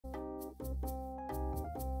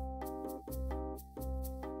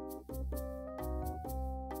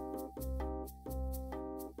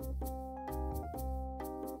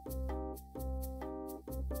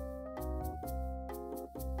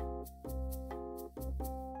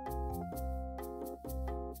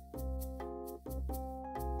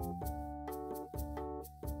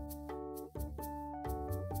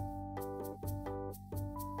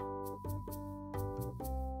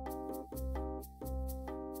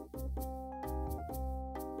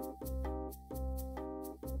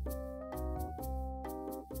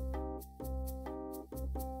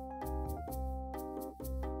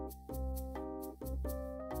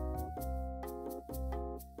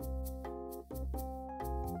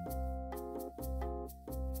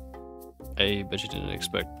I bet you didn't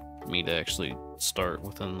expect me to actually start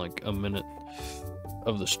within like a minute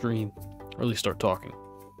of the stream, or at least start talking.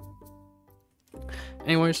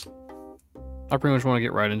 Anyways, I pretty much want to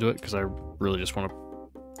get right into it because I really just want to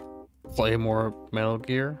play more Metal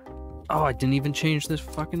Gear. Oh, I didn't even change the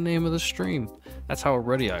fucking name of the stream. That's how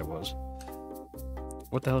ready I was.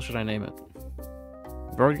 What the hell should I name it?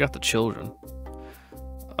 I've already got the children.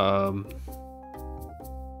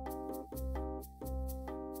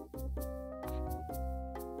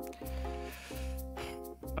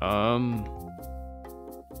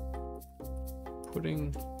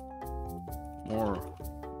 Putting more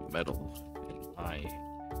metal in my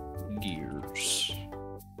gears.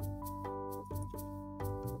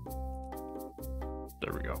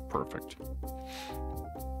 There we go, perfect.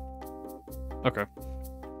 Okay.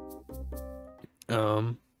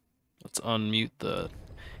 Let's unmute the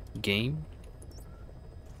game.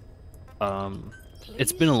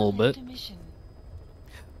 It's been a little bit.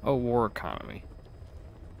 Oh, war economy.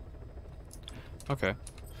 Okay.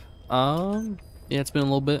 Yeah, it's been a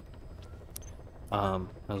little bit. I was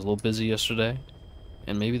a little busy yesterday,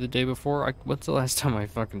 and maybe the day before. What's the last time I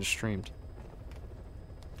fucking streamed?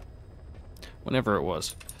 Whenever it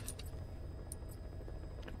was.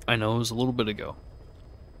 I know it was a little bit ago,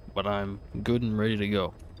 but I'm good and ready to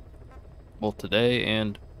go. Both today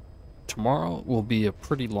and tomorrow will be a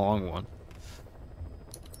pretty long one.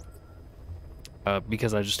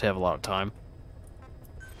 Because I just have a lot of time.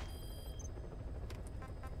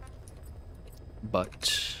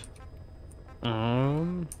 But,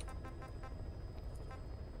 Intel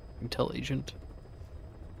agent.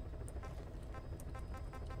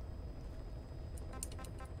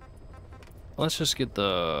 Let's just get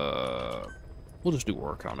the, we'll just do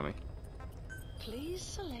war economy. Please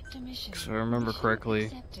select a mission. Because if I remember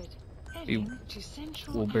correctly, we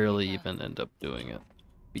will barely even end up doing it.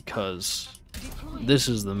 Because this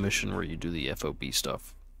is the mission where you do the FOB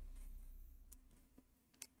stuff.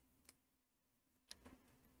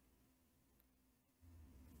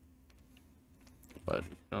 But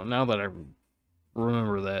now that I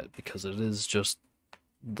remember that, because it is just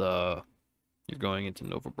the, you're going into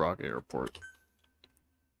Nova Braga Airport.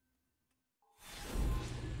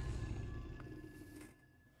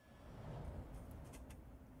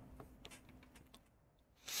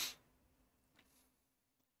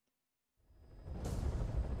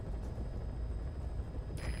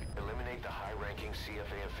 Eliminate the high-ranking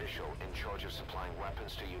CFA official in charge of supplying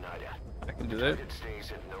weapons to United. I can do that. United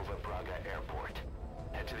stays at Nova Braga Airport.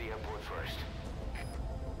 Head to the airport first.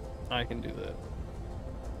 I can do that.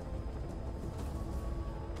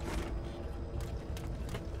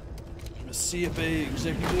 I'm a CFA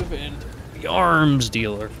executive and the arms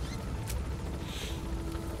dealer.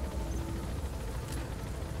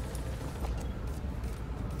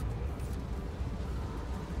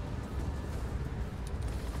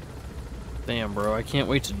 Damn, bro, I can't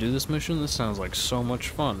wait to do this mission. This sounds like so much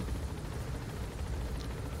fun.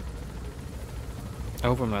 I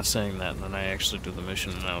hope I'm not saying that and then I actually do the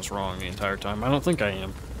mission and I was wrong the entire time. I don't think I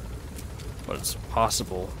am. But it's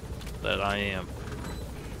possible that I am.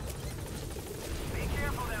 Be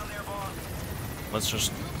careful down there, boss. Let's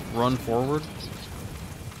just run forward.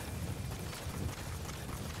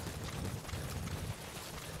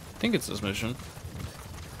 I think it's this mission.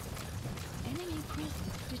 Enemy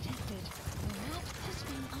presence detected. The map has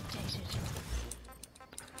been updated.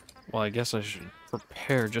 Well, I guess I should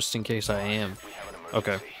prepare just in case I am. We have an emergency.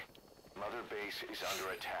 Okay. Mother Base is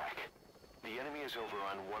under attack. The enemy is over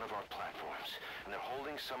on one of our platforms, and they're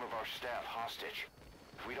holding some of our staff hostage.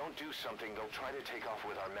 If we don't do something, they'll try to take off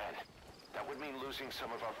with our men. That would mean losing some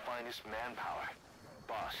of our finest manpower.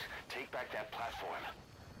 Boss, take back that platform.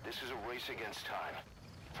 This is a race against time.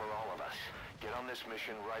 For all of us. Get on this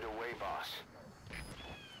mission right away, boss.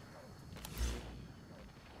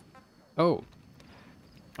 Oh.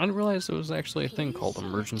 I didn't realize there was actually a thing called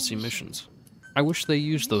emergency missions. I wish they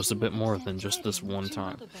used those a bit more than just this one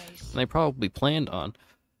time. And they probably planned on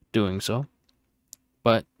doing so.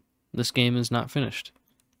 But this game is not finished.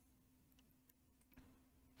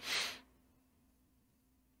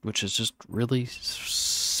 Which is just really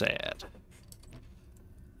sad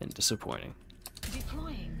and disappointing.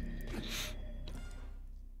 Deploying.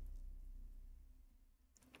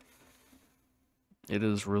 It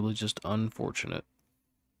is really just unfortunate.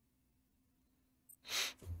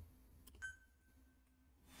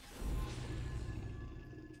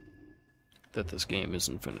 That this game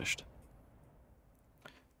isn't finished.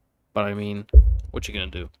 But I mean, what you gonna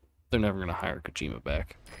do? They're never gonna hire Kojima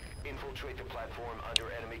back. Infiltrate the platform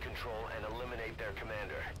under enemy control and eliminate their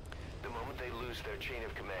commander. The moment they lose their chain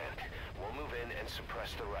of command, we'll move in and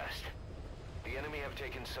suppress the rest. The enemy have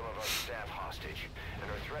taken some of our staff hostage and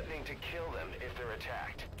are threatening to kill them if they're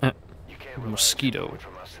attacked. You can't rely on Mosquito. support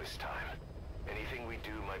from us this time. Anything we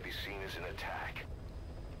do might be seen as an attack.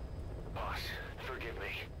 Boss, forgive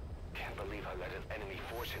me. Can't believe I let an enemy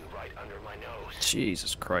force in right under my nose.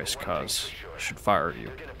 Jesus Christ, But one thing's cuz. for sure, I should fire you.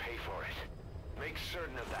 they're gonna pay for it. Make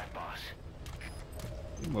certain of that, boss.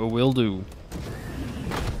 Well, will do,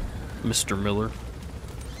 Mr. Miller.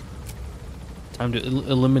 Time to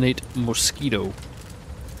eliminate Mosquito.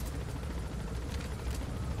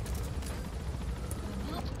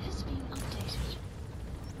 The map has been updated.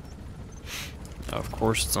 Of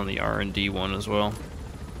course, it's on the R&D one as well.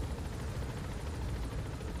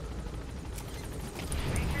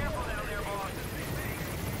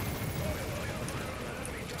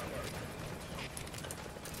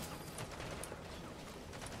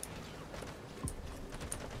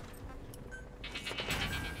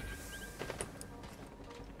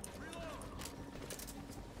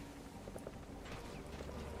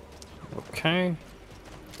 Okay.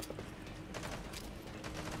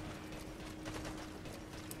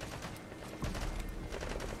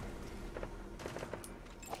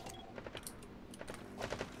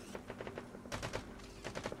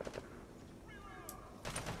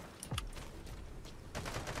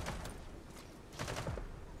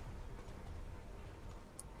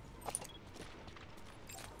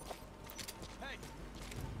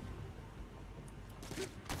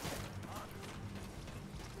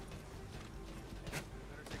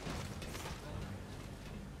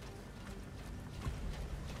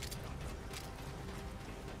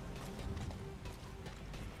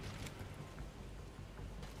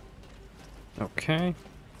 Okay.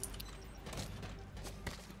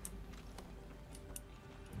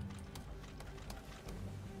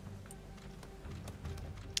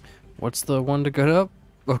 What's the one to get up?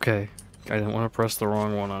 Okay. I didn't want to press the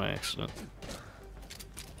wrong one on accident.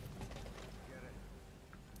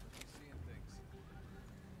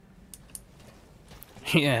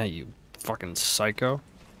 Yeah, you fucking psycho.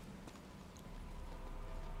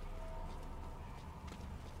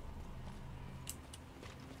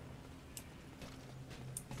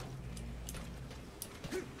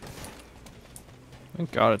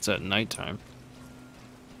 Thank God it's at nighttime.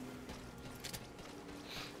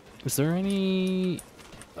 Is there any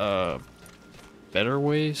better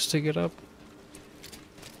ways to get up?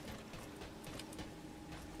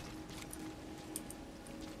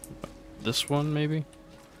 This one maybe?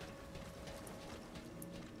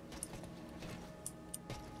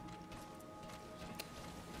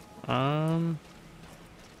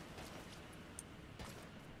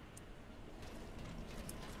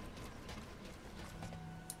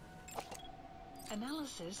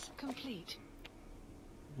 Analysis complete.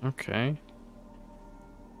 Okay.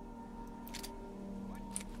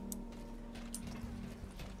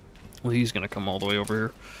 Well, he's gonna come all the way over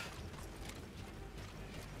here.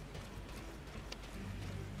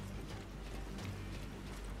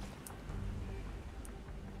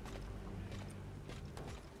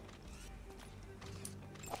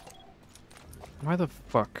 Why the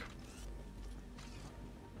fuck?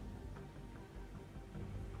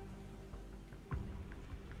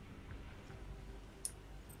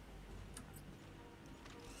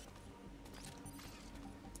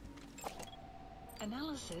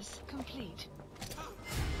 Analysis complete.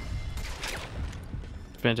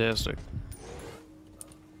 Fantastic.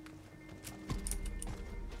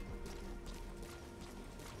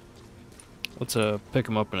 Let's pick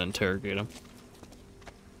him up and interrogate him.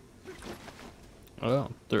 Oh,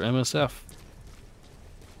 they're MSF.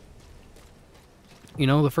 You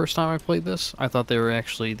know, the first time I played this, I thought they were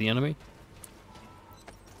actually the enemy.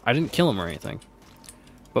 I didn't kill them or anything.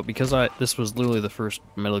 But because this was literally the first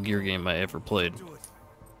Metal Gear game I ever played.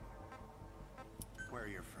 Where are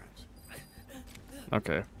your friends?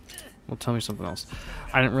 Okay. Well, tell me something else.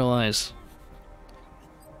 I didn't realize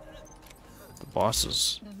the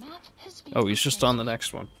bosses. The map has been Oh, he's just updated. on the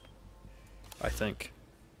next one. I think.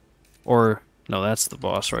 Or, no, that's the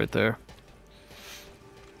boss right there.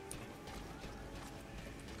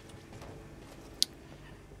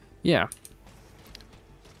 Yeah.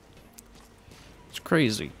 It's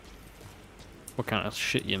crazy what kind of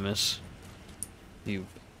shit you miss. You've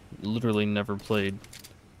literally never played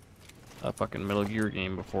a fucking Metal Gear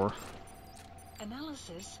game before.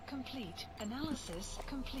 Analysis complete. Analysis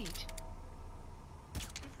complete.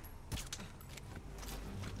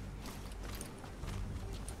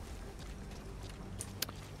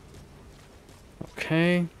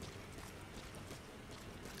 Okay.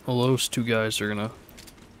 Well, those two guys are gonna...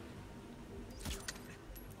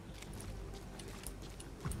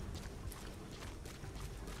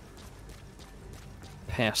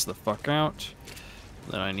 pass the fuck out.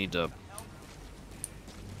 Then I need to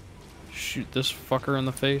shoot this fucker in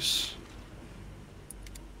the face.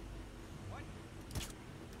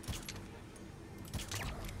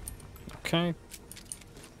 Okay.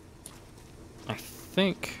 I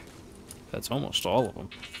think that's almost all of them.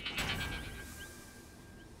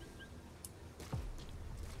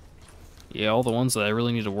 Yeah, all the ones that I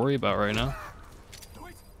really need to worry about right now.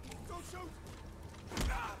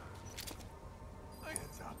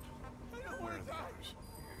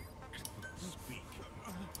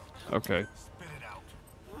 Okay.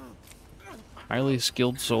 Highly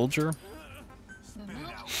skilled soldier. The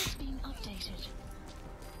map has been updated.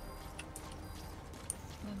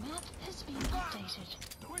 The map has been updated.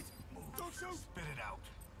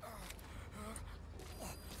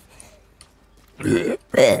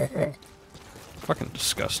 Fucking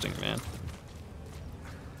disgusting, man.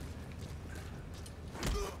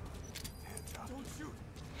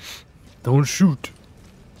 Don't shoot.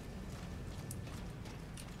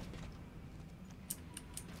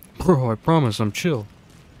 Bro, I promise I'm chill.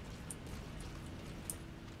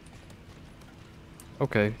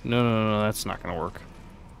 Okay, no, that's not gonna work.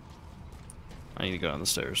 I need to go down the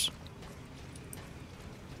stairs.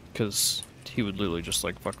 Because he would literally just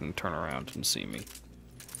like fucking turn around and see me.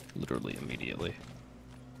 Literally immediately.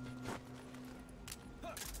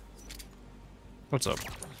 What's up?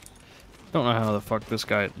 Don't know how the fuck this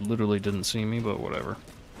guy literally didn't see me, but whatever.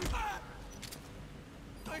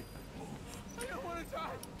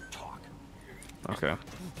 Okay.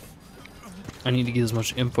 I need to get as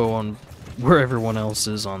much info on where everyone else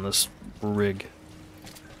is on this rig.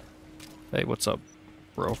 Hey, what's up,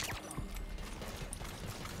 bro?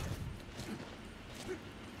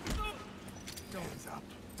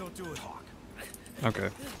 Don't do it, Hawk. Okay.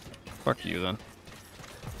 Fuck you then.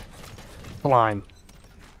 Climb.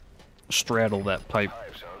 Straddle that pipe.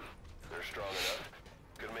 Hives, huh? They're strong enough.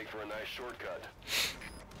 Could make for a nice shortcut.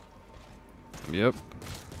 Yep.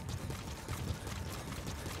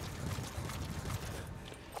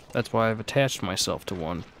 That's why I've attached myself to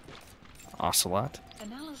one. Ocelot.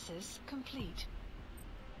 Analysis complete.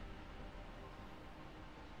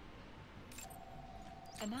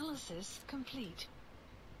 Analysis complete.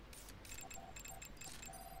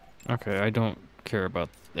 Okay, I don't care about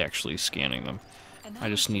actually scanning them. I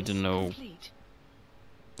just need to know Complete.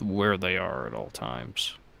 where they are at all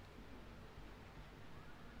times.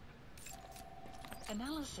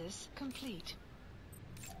 Analysis complete.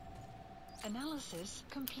 Analysis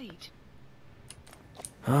complete.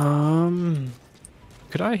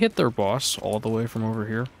 Could I hit their boss all the way from over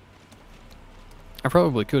here? I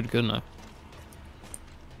probably could, couldn't I?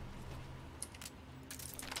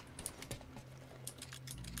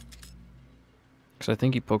 Because I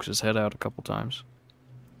think he pokes his head out a couple times.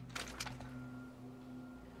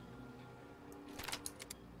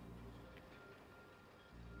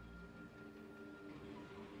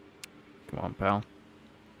 Come on, pal.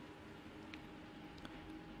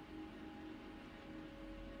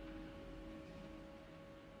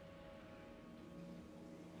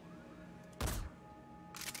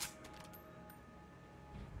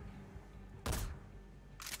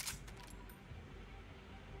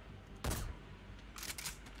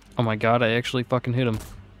 Oh my god, I actually fucking hit him.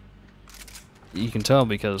 You can tell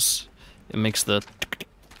because it makes the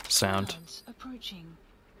sound. Clouds approaching.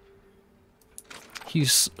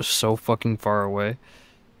 He's so fucking far away.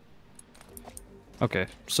 Okay,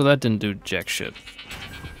 so that didn't do jack shit.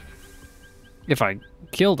 If I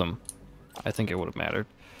killed him, I think it would have mattered.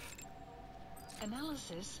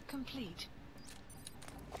 Analysis complete.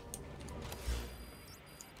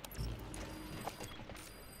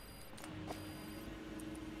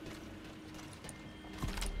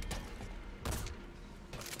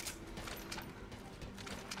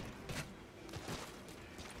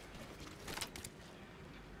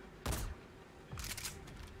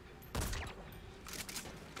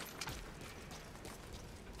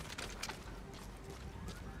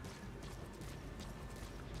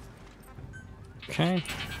 Okay.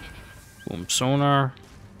 Boom, sonar.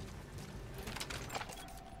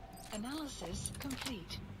 Analysis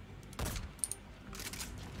complete.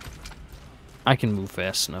 I can move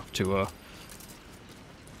fast enough to,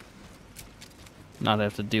 not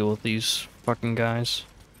have to deal with these fucking guys.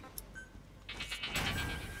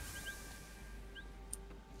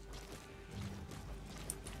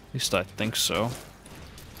 At least I think so.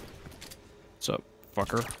 What's up,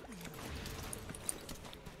 fucker?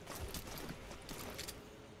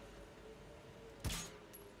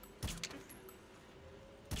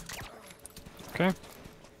 Okay.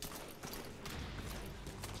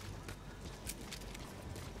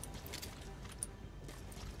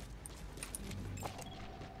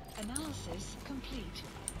 complete.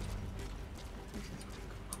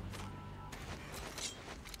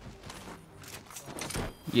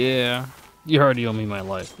 Yeah, you already owe me my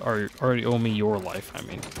life. Or already owe me your life, I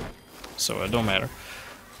mean. So it don't matter.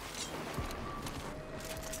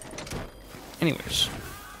 Anyways.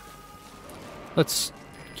 Let's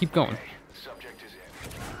keep going. Subject is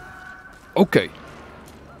in. Okay.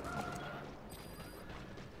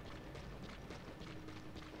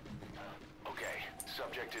 Okay,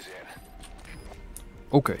 subject is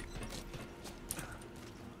in. Okay.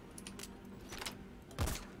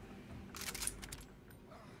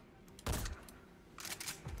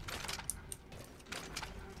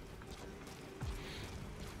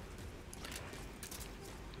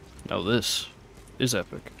 Now this is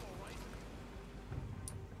epic.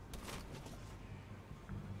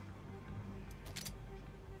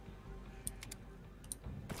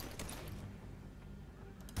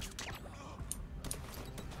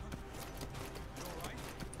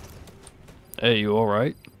 Hey, you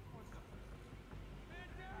alright?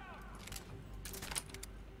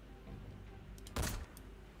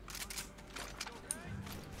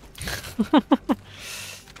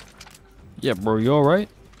 Yeah, bro, you alright?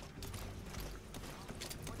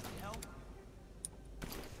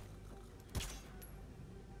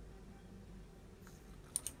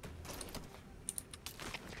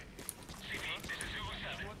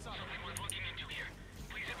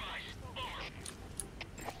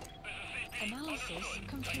 Analysis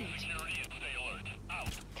complete.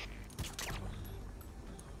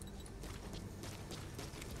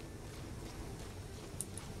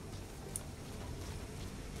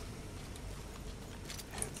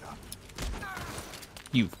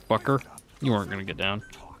 You fucker. You weren't gonna get down.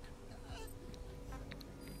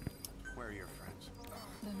 Where are your friends?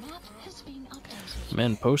 The map has been updated.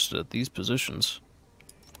 Men posted at these positions.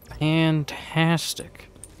 Fantastic.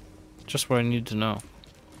 Just what I need to know.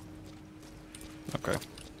 Okay.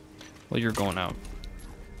 Well, you're going out.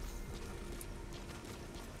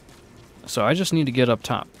 So I just need to get up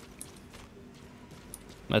top.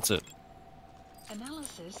 That's it.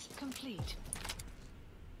 Analysis complete.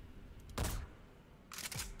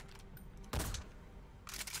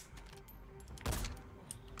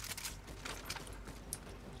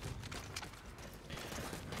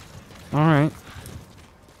 Alright.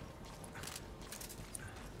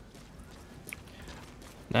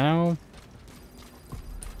 Now,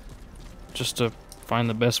 just to find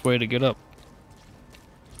the best way to get up.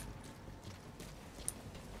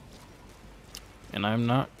 And I'm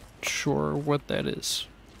not sure what that is.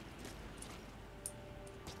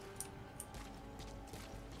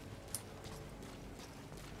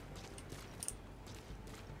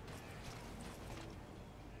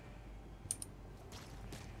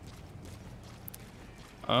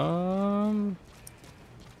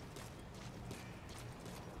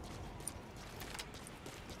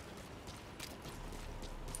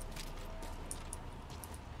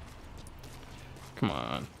 Come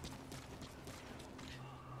on.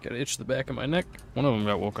 Got an itch the back of my neck. One of them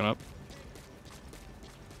got woken up.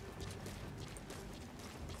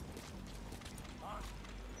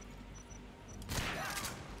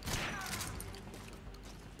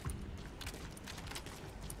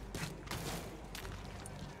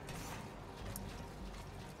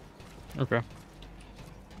 Okay.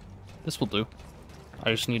 This will do.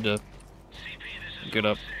 I just need to get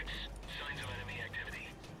up.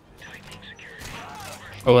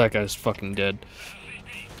 Oh, that guy's fucking dead.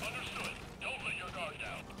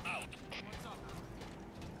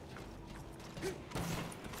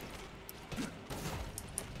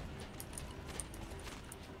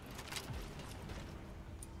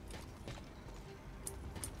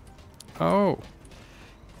 Oh.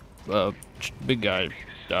 Big guy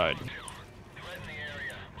died.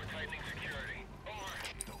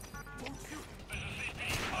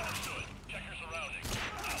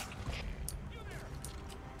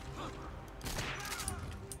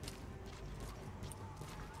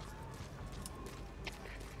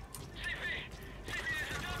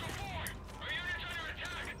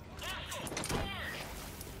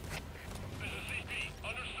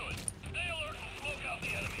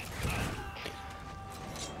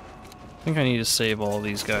 I think I need to save all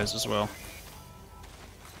these guys as well.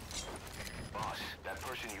 Boss, that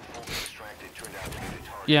person you fully extracted turned out to be the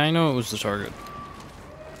target. Yeah, I know it was the target.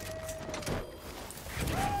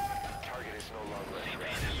 Target is no longer a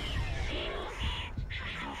threat.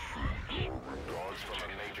 Dogs from a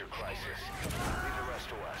major crisis. Leave the rest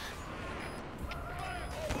to us.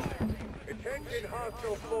 Attention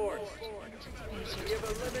hostile force. We have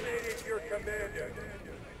eliminated your commander.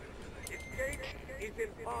 Escape is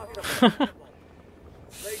impossible.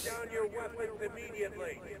 Lay down down your weapons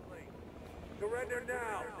immediately. Surrender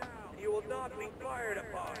now. You will not be fired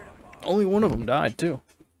upon. Only one of them died, too.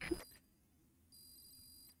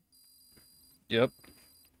 Yep.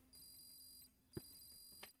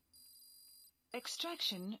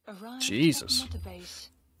 Extraction arrived Jesus. at Motorbase.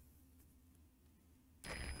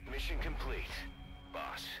 Mission complete,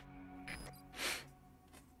 boss.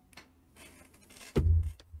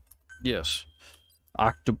 Yes.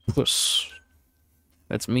 Octopus.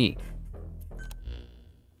 That's me.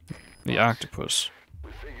 The octopus.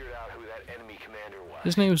 We figured out who that enemy commander was.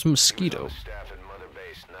 His name is He was Mosquito. on the staff at Mother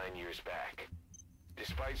Base 9 years back.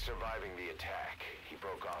 Despite surviving the attack, he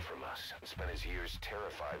broke off from us and spent his years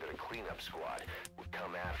terrified that a cleanup squad would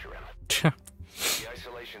come after him. The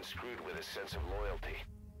isolation screwed with his sense of loyalty.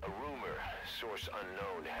 A rumor, source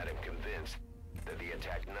unknown, had him convinced that the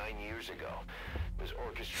attack 9 years ago was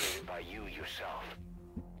orchestrated by you yourself.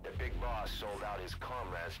 The big boss sold out his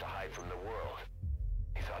comrades to hide from the world.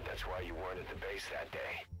 He thought that's why you weren't at the base that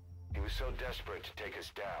day. He was so desperate to take us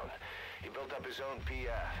down, he built up his own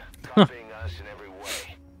PF, copying us in every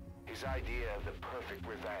way. His idea of the perfect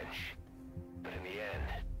revenge. But in the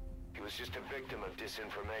end, he was just a victim of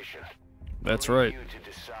disinformation. That's Only right. you to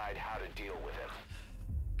decide how to deal with him.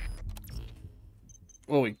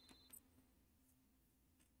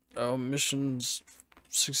 Well, missions,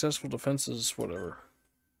 successful defenses, whatever.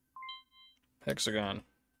 Hexagon.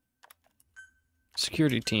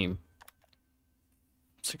 Security team.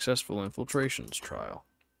 Successful infiltrations trial.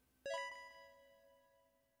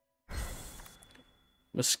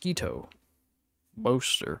 Mosquito.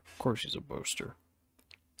 Boaster. Of course he's a boaster.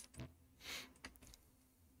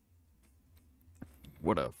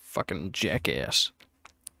 What a fucking jackass.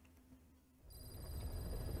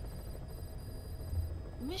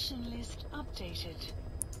 Mission list updated.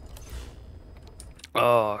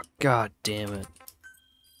 Oh, god damn it.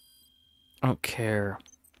 I don't care.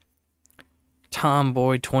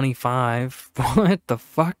 Tomboy 25. What the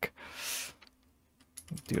fuck?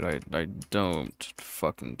 Dude, I don't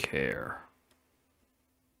fucking care.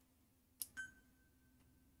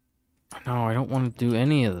 No, I don't want to do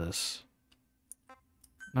any of this.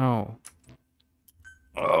 No.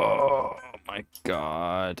 Oh my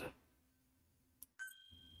god.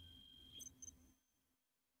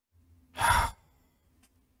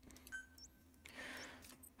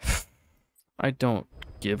 I don't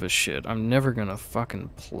give a shit. I'm never gonna fucking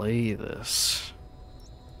play this.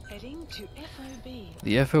 Heading to FOB.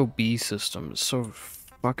 The FOB system is so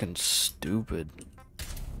fucking stupid.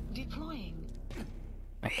 Deploying.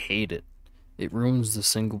 I hate it. It ruins the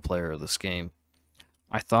single player of this game.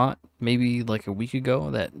 I thought maybe like a week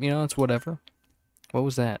ago that, you know, it's whatever. What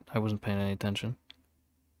was that? I wasn't paying any attention.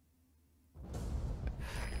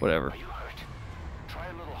 Whatever. Are you hurt? Try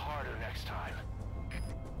a little harder next time.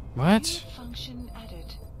 What? Unit function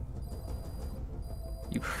added.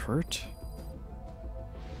 You hurt?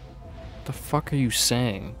 What the fuck are you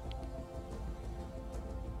saying?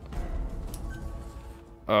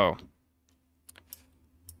 Oh.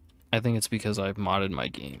 I think it's because I've modded my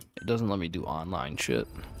game. It doesn't let me do online shit.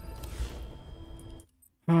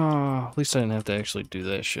 Oh, at least I didn't have to actually do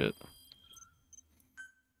that shit.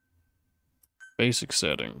 Basic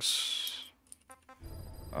settings.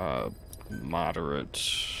 Moderate.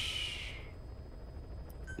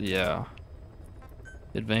 Yeah.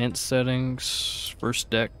 Advanced settings. First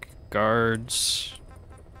deck. Guards.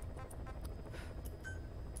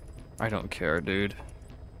 I don't care, dude.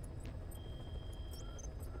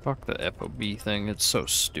 Fuck the FOB thing, it's so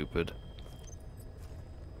stupid.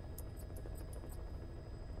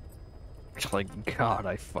 Like, God,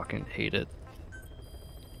 I fucking hate it.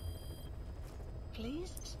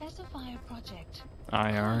 Please specify a project.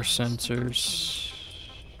 IR sensors.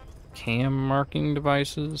 Cam marking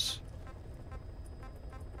devices.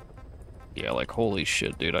 Yeah, like, holy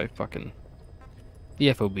shit, dude, I fucking...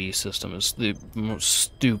 The FOB system is the most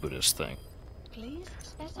stupidest thing. Please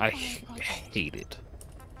specify I a project. hate it.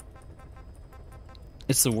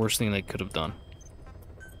 It's the worst thing they could have done.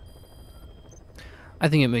 I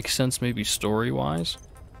think it makes sense maybe story-wise,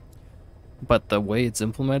 but the way it's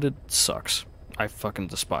implemented sucks. I fucking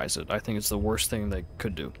despise it. I think it's the worst thing they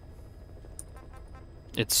could do.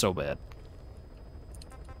 It's so bad.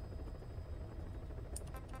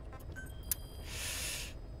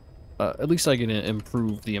 At least I can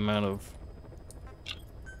improve the amount of...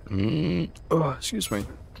 Oh, excuse me.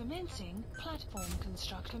 Commencing platform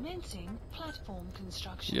construction. Commencing platform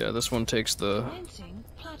construction. Yeah, this one takes the Commencing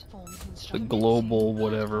platform construction. global Commencing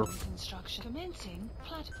whatever. platform construction. Commencing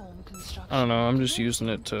platform construction. I don't know, I'm just using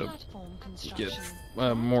it to Platform get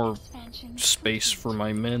construction. more Expansion space for complete.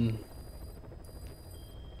 my men.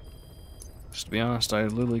 Just to be honest, I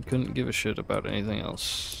literally couldn't give a shit about anything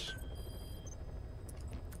else.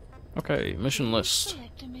 Okay, mission list.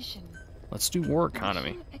 Select a mission. Let's do war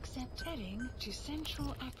economy. Mission accept heading to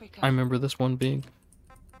Central Africa. I remember this one being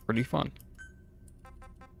pretty fun.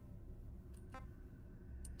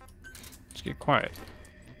 Let's get quiet.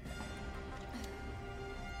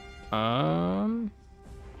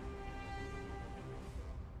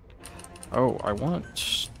 Oh, I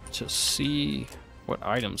want to see what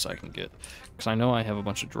items I can get, because I know I have a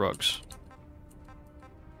bunch of drugs.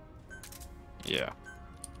 Yeah.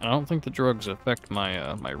 I don't think the drugs affect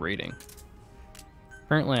my my rating.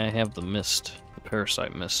 Apparently I have the mist, the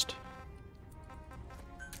parasite mist.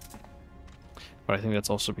 But I think that's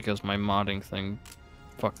also because my modding thing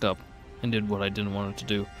fucked up and did what I didn't want it to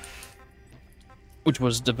do, which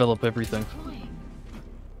was develop everything.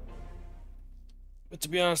 But to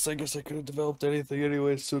be honest, I guess I could have developed anything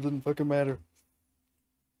anyway, so it didn't fucking matter.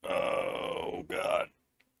 Oh, God.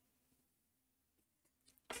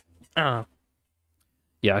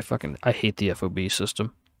 Yeah, I hate the FOB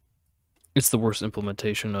system. It's the worst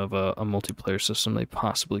implementation of a multiplayer system they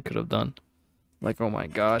possibly could have done. Like, oh my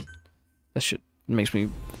God. That shit makes me...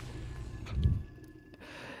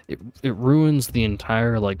 It ruins the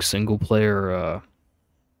entire, like, single-player,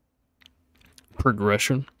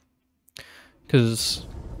 progression. Because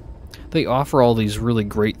they offer all these really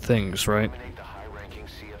great things, right? Eliminate the high-ranking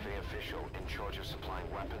CFA official in charge of supplying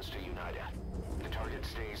weapons to United. The target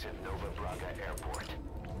stays at Nova Braga Airport.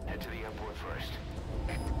 Head to the airport first.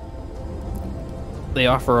 They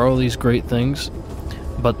offer all these great things,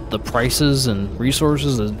 but the prices and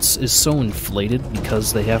resources is so inflated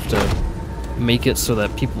because they have to make it so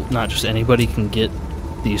that people, not just anybody, can get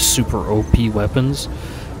these super OP weapons,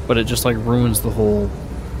 but it just like ruins the whole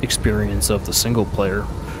experience of the single player,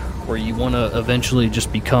 where you want to eventually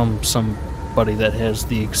just become somebody that has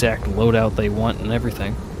the exact loadout they want and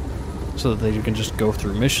everything, so that they can just go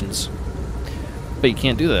through missions. But you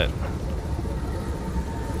can't do that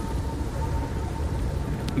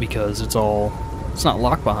because it's not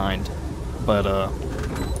locked behind. But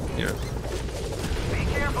here,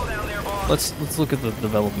 let's look at the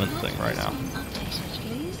development thing right now.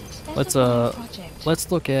 Let's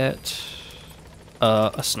look at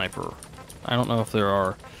a sniper. I don't know if there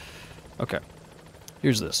are. Okay,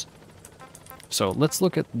 here's this. So let's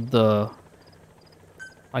look at the...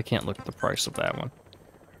 I can't look at the price of that one.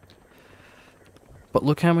 But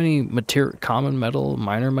look how many common metal,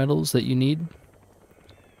 minor metals that you need,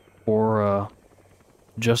 or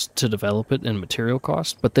just to develop it, and material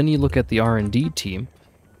cost. But then you look at the R&D team.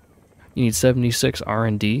 You need 76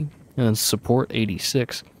 R&D and then support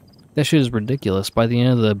 86. That shit is ridiculous. By the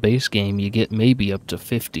end of the base game, you get maybe up to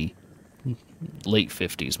 50. Late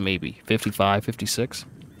 50s, maybe. 55, 56.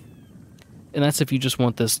 And that's if you just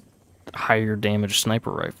want this higher damage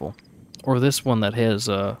sniper rifle. Or this one that has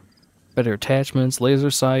better attachments,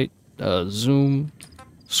 laser sight, zoom,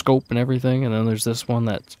 scope, and everything. And then there's this one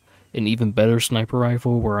that's an even better sniper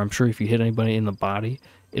rifle, where I'm sure if you hit anybody in the body,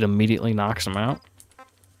 it immediately knocks them out.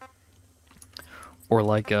 Or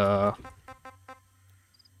like, oh,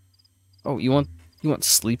 you want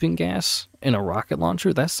sleeping gas and a rocket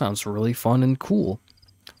launcher? That sounds really fun and cool.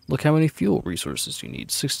 Look how many fuel resources you need.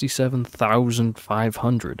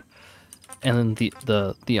 67,500. And then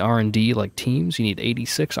the R&D, like teams, you need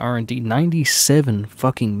 86 R&D, 97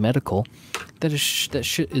 fucking medical. That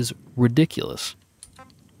shit is ridiculous.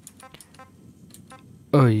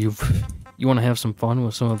 Oh, you want to have some fun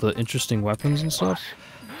with some of the interesting weapons and stuff?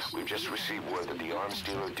 We've just received word that the arms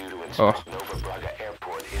dealer due to inspect Nova Braga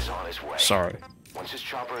Airport is on his way. Sorry. Once his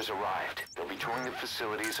chopper has arrived, they'll be touring the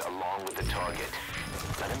facilities along with the target.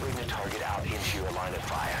 Let him bring the target out into your line of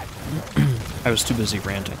fire. I was too busy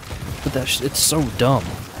ranting. But it's so dumb.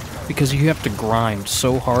 Because you have to grind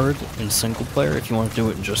so hard in single player if you want to do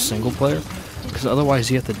it in just single player. Because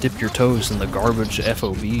otherwise you have to dip your toes in the garbage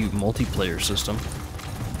FOB multiplayer system.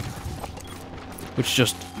 Which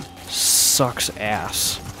just sucks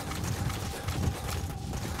ass.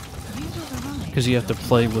 Because you have to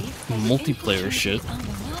play with multiplayer shit,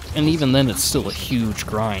 and even then it's still a huge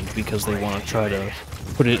grind because they want to try to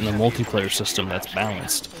put it in a multiplayer system that's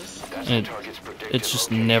balanced, and it's just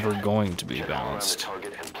never going to be balanced.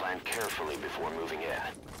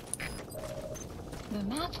 The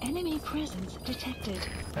map enemy presence detected.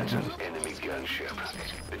 That's an enemy gunship.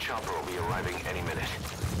 The chopper will be arriving any minute.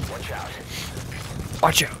 Watch out.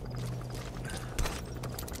 Watch out!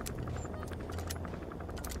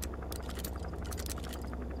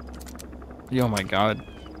 Oh my god.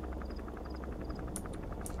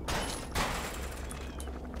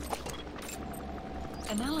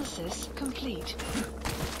 Analysis complete.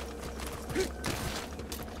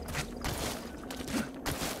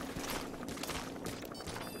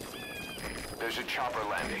 for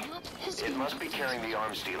landing. It must be carrying the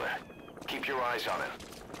arms dealer. Keep your eyes on him.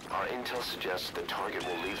 Our intel suggests the target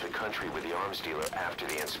will leave the country with the arms dealer after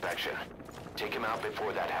the inspection. Take him out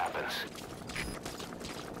before that happens.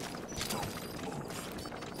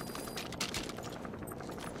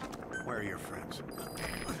 Where are your friends?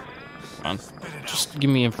 Come on. Just give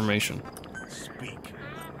me information. Speak.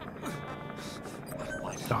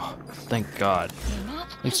 Oh, thank God. The map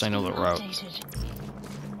At least has I know been the route. updated.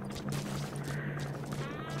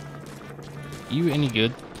 You any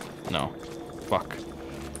good? No. Fuck.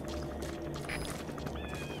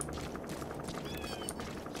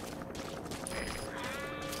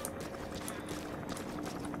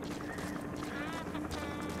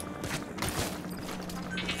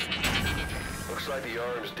 Looks like the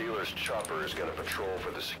arms dealer's chopper is gonna patrol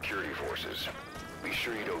for the security forces. Be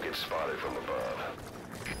sure you don't get spotted from above.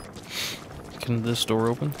 Can this door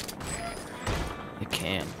open? It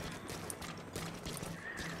can.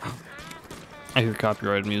 I hear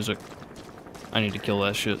copyrighted music. I need to kill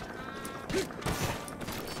that shit.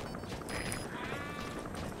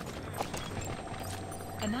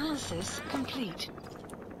 Analysis complete.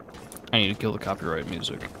 I need to kill the copyrighted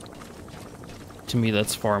music. To me,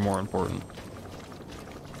 that's far more important.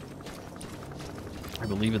 I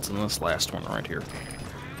believe it's in this last one right here.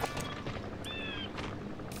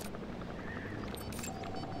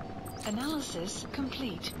 Analysis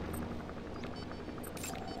complete.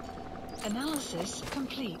 Analysis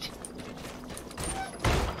complete.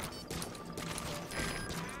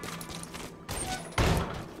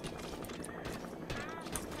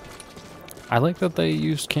 I like that they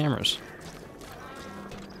used cameras.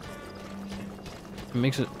 It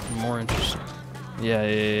makes it more interesting. Yeah.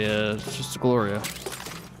 It's just Gloria.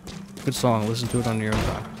 Good song. Listen to it on your own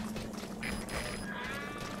time.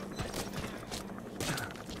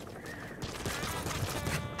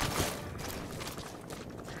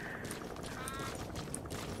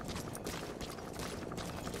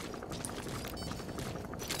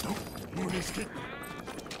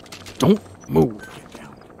 Don't move.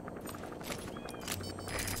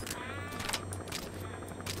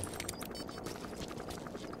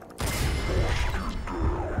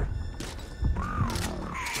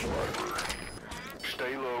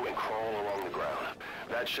 Stay low and crawl along the ground.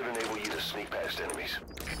 That should enable you to sneak past enemies.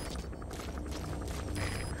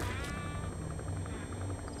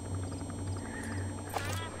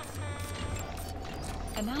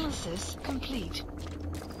 Analysis complete.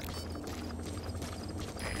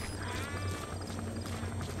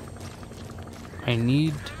 I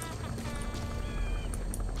need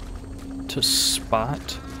to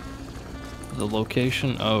spot the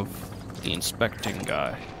location of the inspecting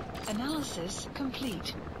guy. Analysis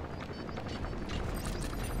complete.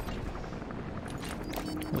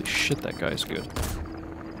 Holy shit, that guy's good.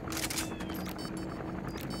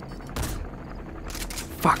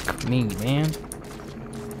 Fuck me, man.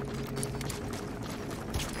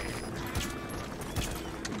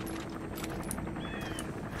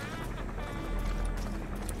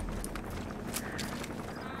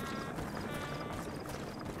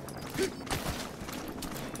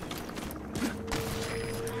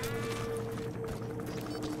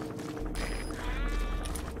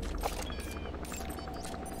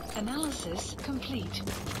 Analysis complete.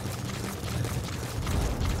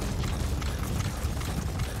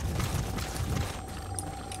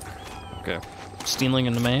 Okay. Stealing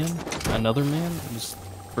a man? Another man? This is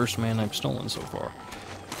the first man I've stolen so far.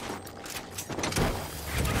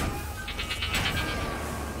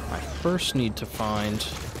 I first need to find...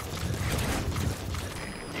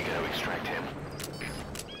 You gotta extract him.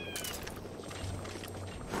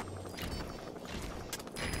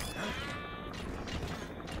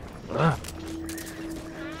 Ah.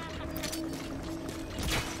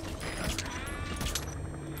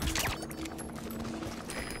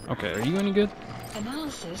 Okay, are you any good?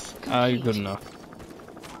 Analysis complete. Ah, you're good enough.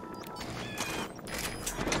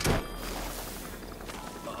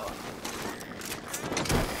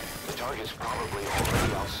 The target's probably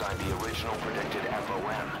already outside the original predicted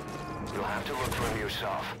FOM. You'll have to look for him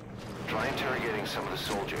yourself. Try interrogating some of the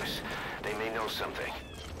soldiers. They may know something.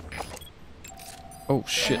 Oh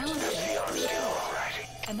shit. Analysis. The arms dealer, all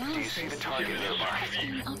right. Do you see the Analysis target nearby?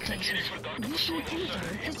 updated. Mission info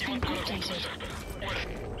has been updated.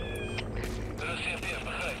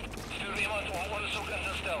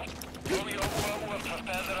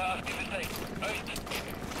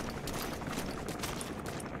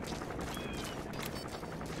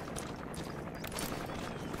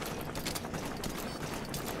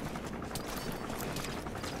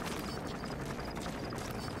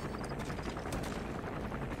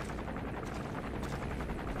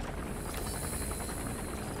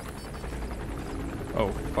 Oh,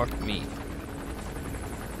 fuck me.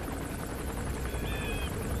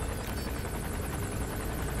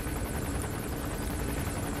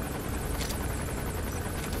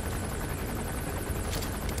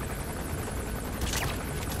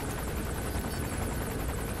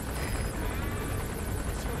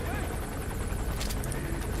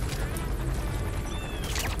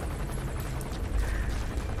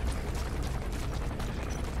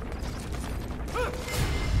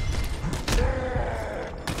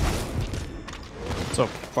 What's up,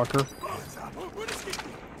 fucker?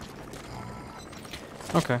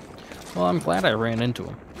 Okay. Well, I'm glad I ran into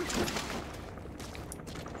him.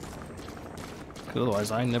 'Cause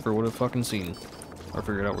otherwise, I never would have fucking seen or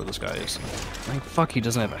figured out where this guy is. Like, fuck, he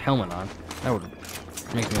doesn't have a helmet on. That would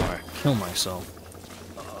make me want to kill myself.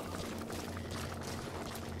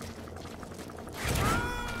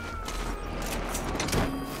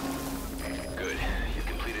 Good. You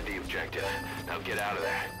completed the objective. Now get out of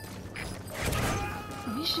there.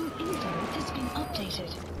 Mission info has been updated.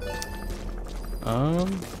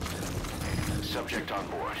 Subject on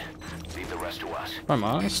board. Leave the rest to us. If I'm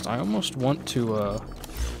honest, I almost want to,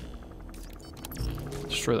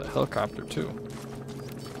 destroy that helicopter, too.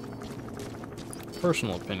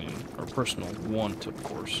 Personal opinion, or personal want, of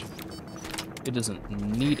course. It isn't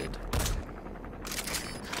needed.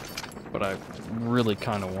 But I really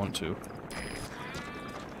kind of want to.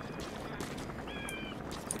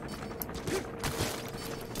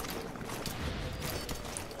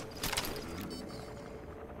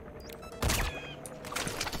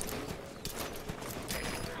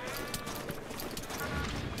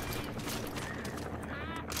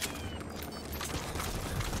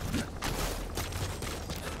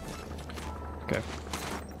 Okay.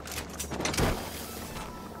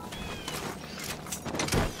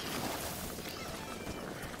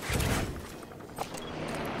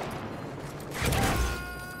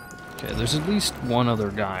 Okay, there's at least one other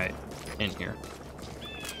guy in here.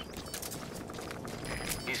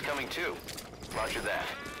 He's coming too. Roger that.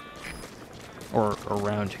 Or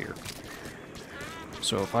around here.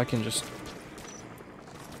 So if I can just...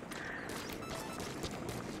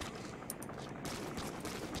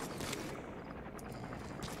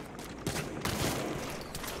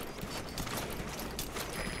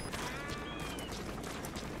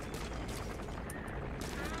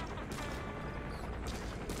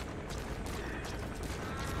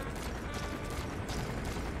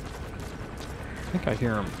 I think I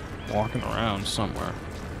hear him walking around somewhere.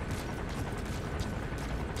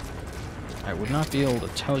 I would not be able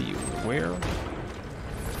to tell you where.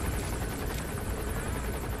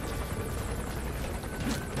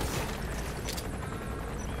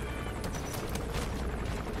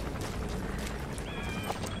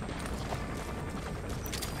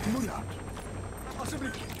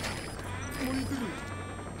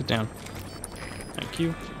 Get down. Thank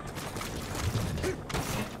you.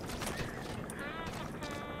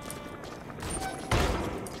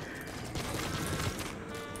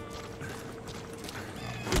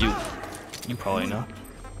 You probably know.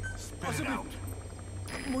 It's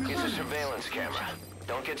a surveillance camera.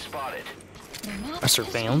 Don't get spotted. The map A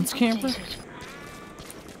surveillance has been camera? updated.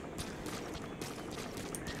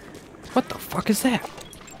 What the fuck is that?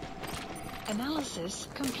 Analysis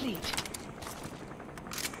complete.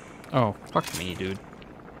 Oh, fuck me, dude.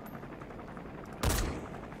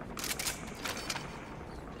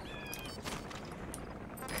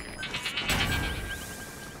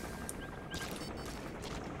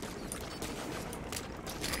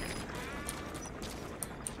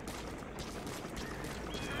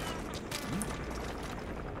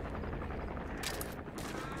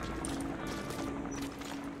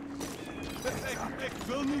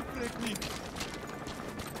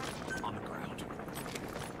 On the ground.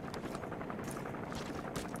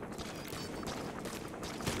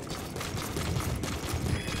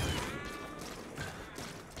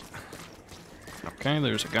 Okay,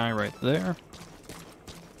 there's a guy right there.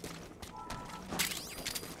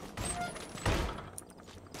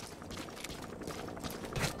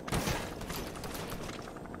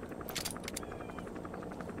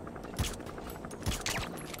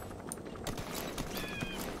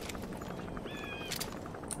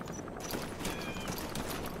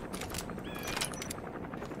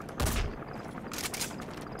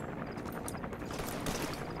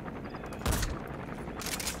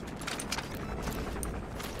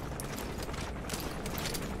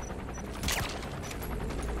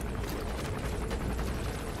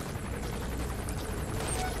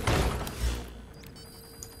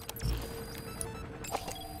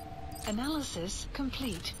 Analysis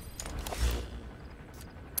complete.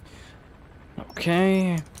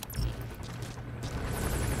 Okay.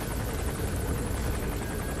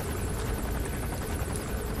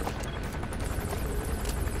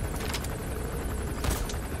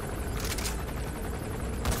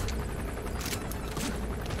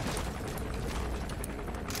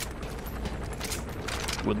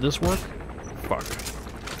 Would this work? Fuck.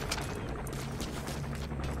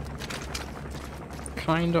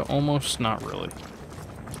 Kinda, almost, not really.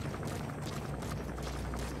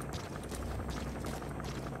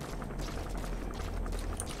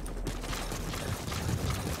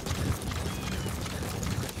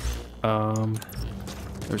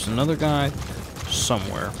 There's another guy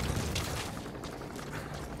somewhere.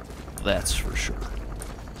 That's for sure.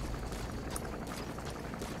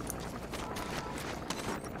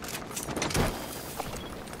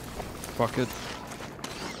 Fuck it.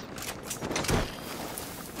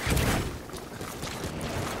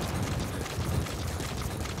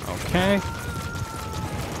 Okay.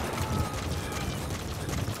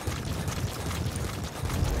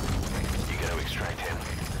 You gotta extract him.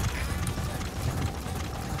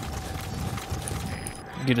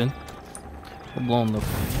 Get in. We're blowing the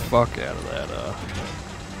fuck out of that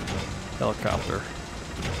helicopter.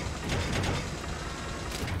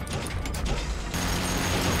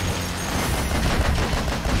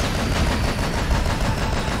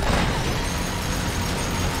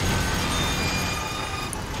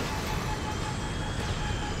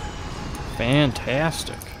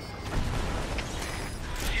 Fantastic.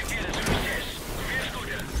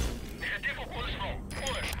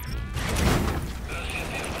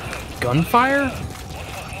 Gunfire?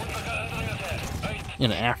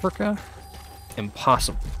 In Africa?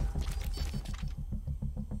 Impossible.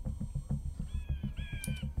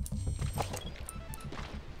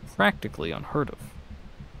 Practically unheard of.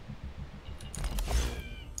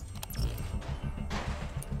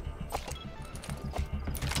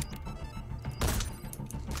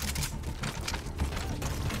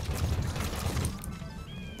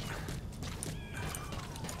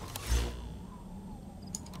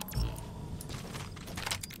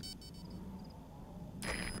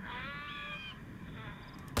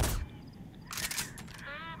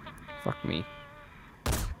 Fuck me.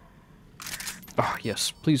 Oh, yes.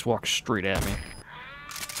 Please walk straight at me.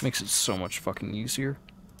 Makes it so much fucking easier.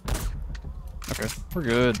 Okay, we're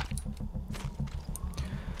good.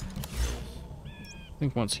 I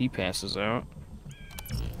think once he passes out...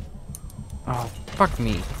 Oh, fuck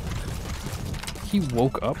me. He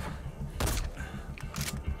woke up?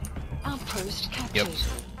 Outpost captured. Yep.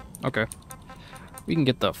 Okay. We can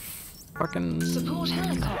get the fucking Support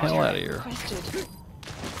helicopter hell out of here. requested.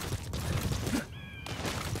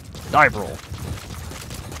 Dive roll.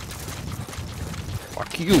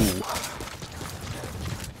 Fuck you.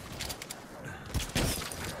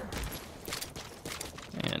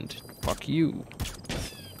 And fuck you.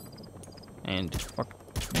 And fuck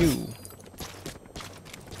you.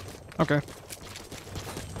 Okay.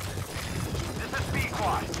 This is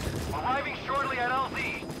B-Quad. Arriving shortly at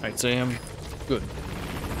LZ. Alright, Sam. Good.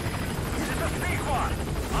 This is B-Quad.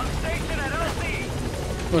 On station at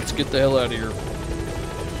LZ. Let's get the hell out of here.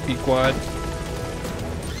 P-Quad.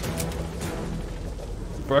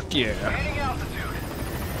 Fuck yeah. Gaining altitude.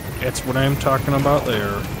 That's what I'm talking about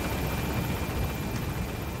there.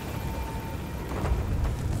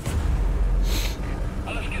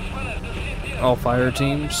 All fire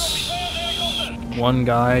teams. One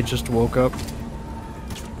guy just woke up.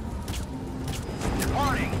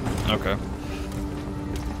 Departing. Okay.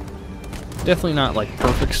 Definitely not like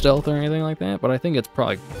perfect stealth or anything like that, but I think it's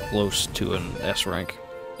probably close to an S rank.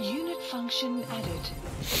 Unit function added.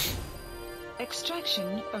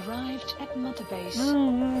 Extraction arrived at Mother Base. All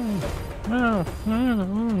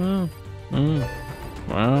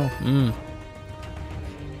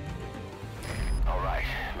right.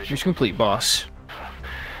 Mission complete, boss.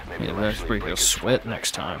 Maybe Yeah, we'll that's actually pretty break good. a Sweat sweat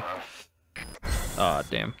next time. huh? Ah,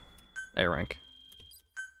 damn. A rank.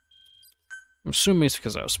 I'm assuming it's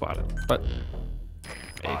because I was spotted, but hey,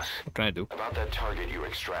 Boss. what can I do? About that target you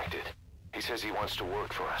extracted. He says he wants to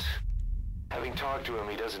work for us. Having talked to him,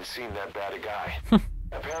 he doesn't seem that bad a guy.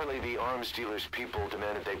 Apparently, the arms dealer's people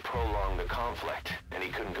demanded they prolong the conflict, and he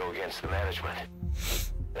couldn't go against the management.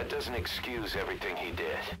 That doesn't excuse everything he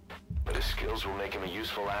did, but his skills will make him a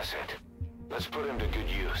useful asset. Let's put him to good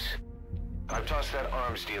use. I've tossed that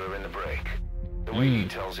arms dealer in the break. The way he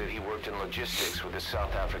tells it, he worked in logistics with the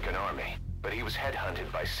South African army, but he was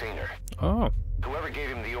headhunted by Sainer. Oh. Whoever gave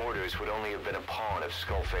him the orders would only have been a pawn of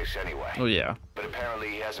Skullface anyway. Oh, yeah. But apparently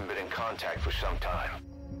he hasn't been in contact for some time.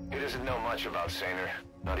 He doesn't know much about Sainer,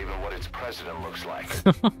 not even what its president looks like.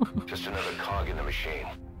 Just another cog in the machine.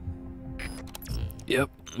 Yep,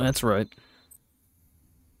 that's right.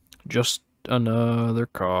 Just another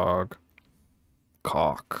cog.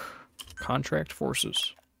 Cock. Contract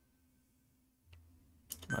forces.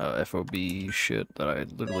 FOB shit that I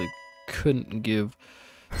literally couldn't give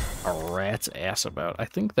a rat's ass about. I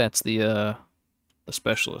think that's the the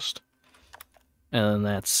specialist. And then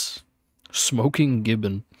that's Smoking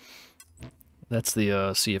Gibbon. That's the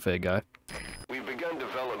CFA guy. We've begun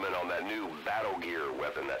development on that new battle gear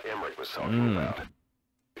weapon that Emmerich was talking about.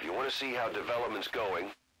 If you want to see how development's going,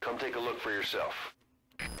 come take a look for yourself.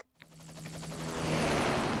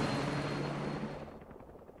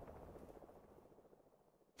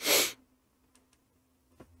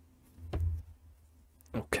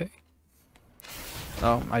 Okay.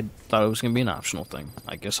 Oh, I thought it was going to be an optional thing.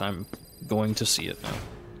 I guess I'm going to see it now.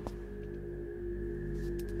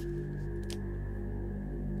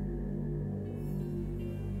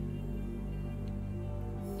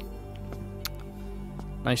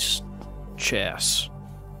 Nice chas.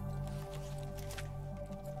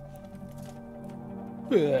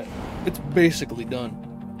 Look at that. It's basically done.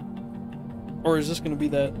 Or is this going to be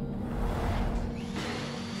that...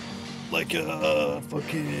 like a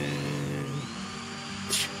fucking...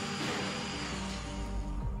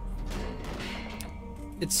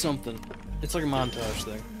 It's something. It's like a montage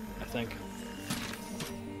thing, I think.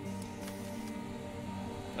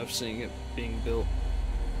 Of seeing it being built.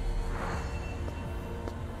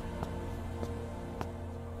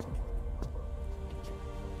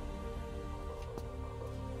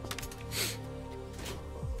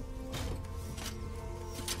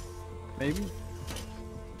 Maybe?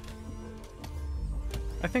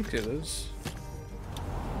 I think it is.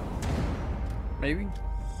 Maybe?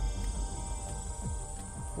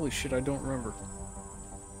 Holy shit, I don't remember.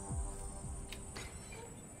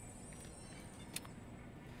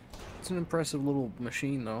 It's an impressive little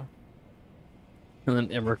machine, though. And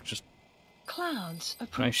then Emmerich just... Clouds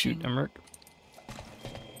approaching. Can I shoot Emmerich?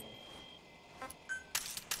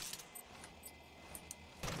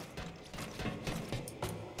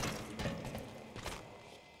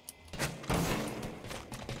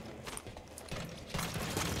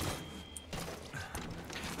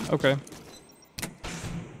 Okay.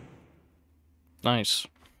 Nice.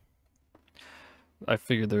 I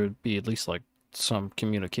figured there would be at least like some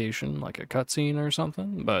communication, like a cutscene or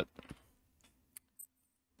something, but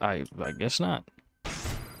I guess not.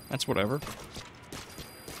 That's whatever.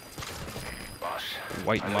 Boss,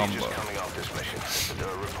 White I know you're Mamba. just coming off this mission, but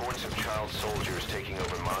there are reports of child soldiers taking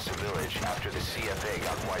over Massa Village after the CFA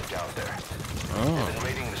got wiped out there. They've been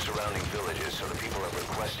raiding the surrounding villages, so the people have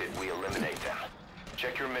requested we eliminate them.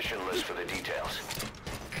 Check your mission list for the details.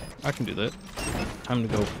 I can do that. Time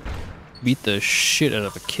to go beat the shit out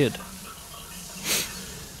of a kid.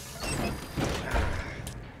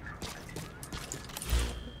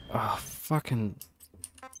 Ah, fucking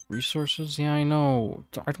resources? Yeah, I know.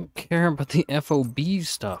 I don't care about the FOB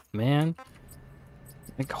stuff, man.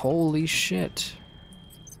 Like, holy shit.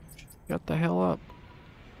 Shut the hell up.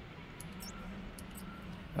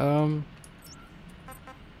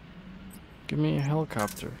 Give me a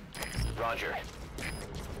helicopter. Roger.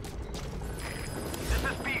 This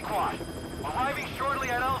is B-Quad. Arriving shortly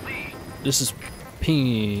at LZ. This is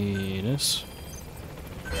penis.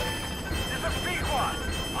 This is B-Quad.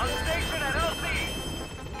 On station at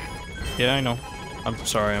LZ. Yeah, I know. I'm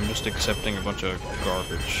sorry, I'm just accepting a bunch of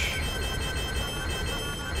garbage.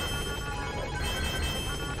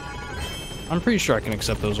 I'm pretty sure I can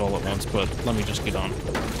accept those all at once, but let me just get on.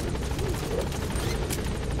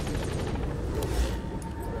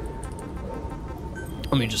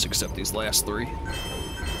 Let me just accept these last three.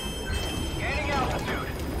 Gaining altitude.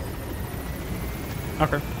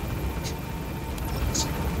 Okay.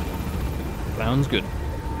 Sounds good.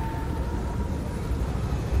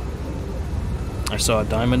 I saw a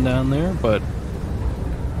diamond down there, but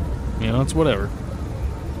you know, it's whatever.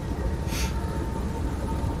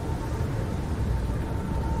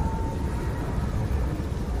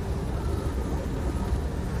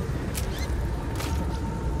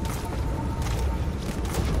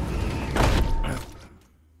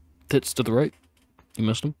 Tits to the right. You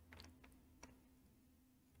missed him.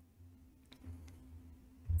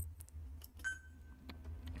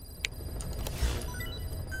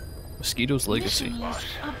 Mosquito's Legacy. Mission list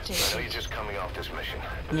I know updated. you're just coming off this mission.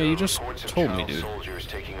 but Yeah, there you are just reports of told me, child dude. soldiers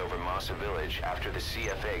taking over Massa Village after the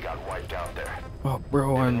CFA got wiped out there. Oh, bro,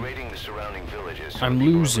 They've been I'm raiding the surrounding villages, so I'm people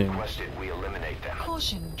have losing. requested we eliminate them.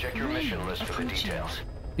 Caution. Check your rain mission list for the approaching. details.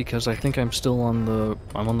 because I think I'm still on the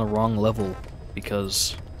wrong level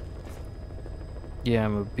because yeah,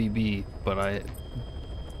 I'm a BB, but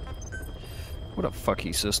what a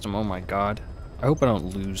fucky system. Oh my god. I hope I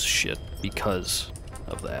don't lose shit because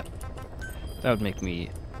of that. That would make me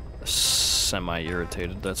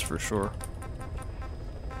semi-irritated, that's for sure.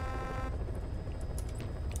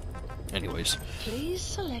 Anyways. Please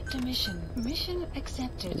select a mission. Mission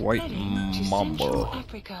accepted. White Heading to Mamba. Central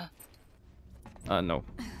Africa. No.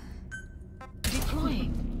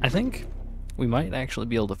 Deploying. I think we might actually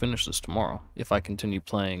be able to finish this tomorrow if I continue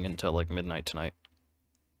playing until like midnight tonight.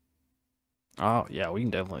 Oh, yeah, we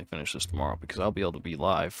can definitely finish this tomorrow because I'll be able to be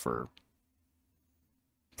live for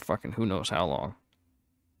fucking who knows how long.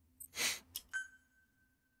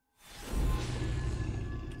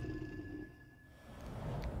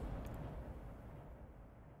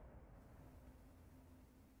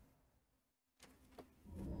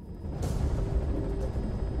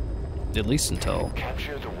 At least until,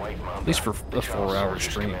 Capture the White Mamba, at least for the a Charles 4-hour Soldier's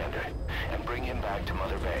stream. commander, and bring him back to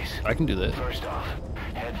Mother Base. I can do that. First off,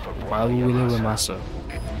 head for While we live in Massa.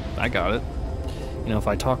 I got it. You know, if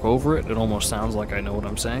I talk over it, it almost sounds like I know what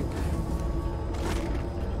I'm saying.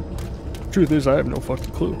 Truth is, I have no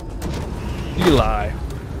fucking clue. Eli,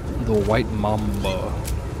 the White Mamba.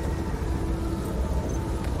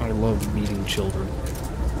 I love meeting children.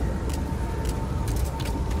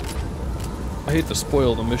 I hate to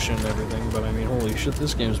spoil the mission and everything, but I mean, holy shit,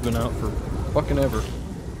 this game's been out for fucking ever.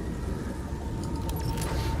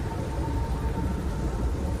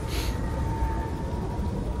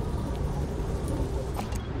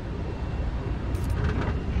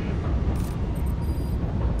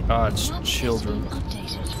 Ah, it's children.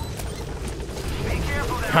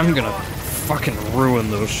 I'm gonna fucking ruin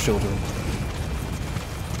those children.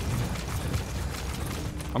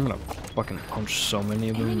 I'm gonna fucking punch so many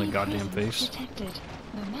of them in the goddamn face. Detected.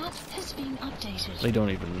 The map has been updated. They don't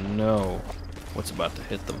even know what's about to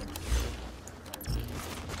hit them.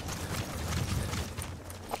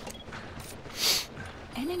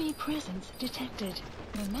 Enemy presence detected.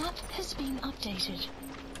 The map has been updated.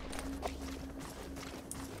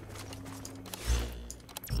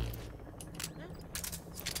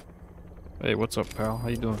 Hey, what's up, pal? How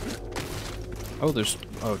you doing? Oh, there's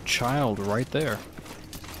a child right there.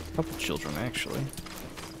 A couple children, actually.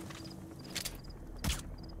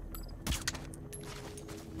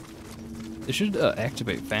 They should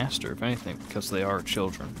activate faster, if anything, because they are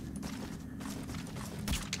children.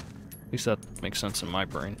 At least that makes sense in my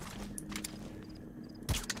brain.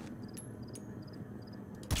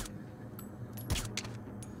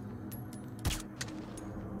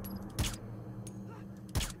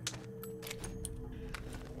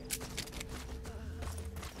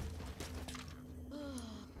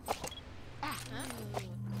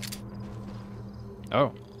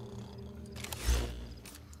 Oh.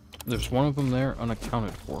 There's one of them there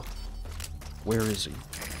unaccounted for. Where is he?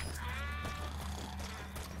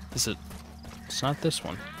 Is it... It's not this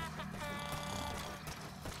one.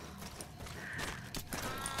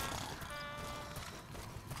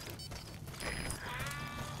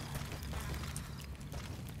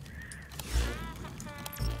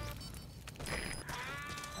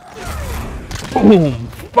 Boom!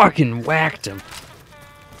 Fucking whacked him.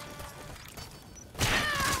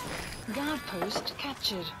 Guard post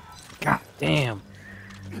captured. God damn.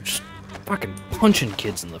 Just fucking punching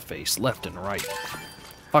kids in the face, left and right.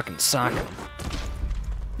 Fucking socking them.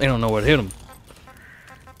 They don't know what hit them.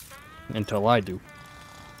 Until I do.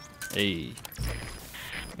 Hey.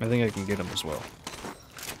 I think I can get him as well.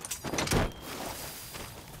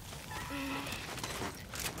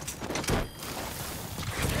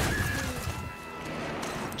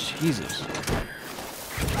 Jesus.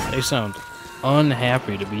 They sound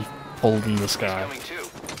unhappy to be pulled in the sky. Coming too.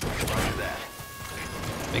 Roger that.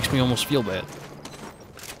 Makes me almost feel bad.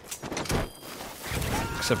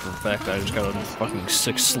 Except for the fact that I just got a fucking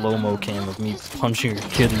sick slow-mo cam of me punching a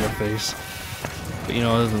kid in the face. But you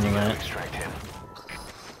know, other than that... Extract him.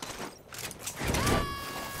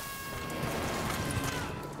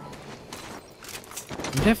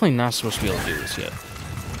 I'm definitely not supposed to be able to do this yet.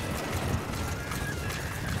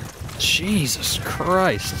 Jesus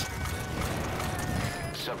Christ.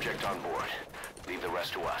 Subject on board. Leave the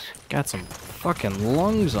rest to us. Got some fucking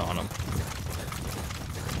lungs on him.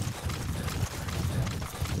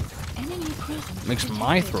 Enemy presence Makes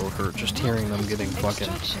my throat hurt just hearing them getting fucking...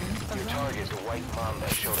 Your target, the White Mamba,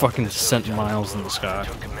 showed up Fucking in the sent village on miles in the roof sky. and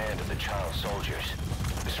took command of the child soldiers.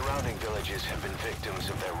 The surrounding villages have been victims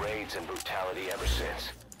of their raids and brutality ever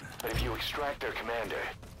since. But if you extract their commander,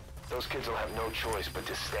 those kids will have no choice but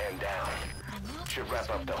to stand down. Should wrap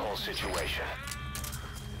up the whole situation.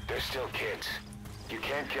 They're still kids. You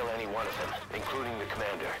can't kill any one of them, including the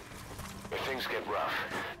commander. If things get rough,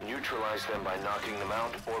 neutralize them by knocking them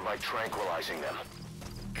out or by tranquilizing them.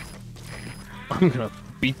 I'm gonna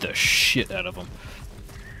beat the shit out of them.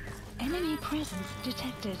 Enemy presence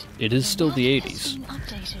detected. It is still the Map has 80s. been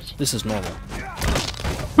updated. This is normal.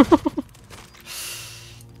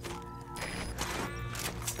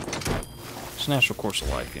 It's a natural course of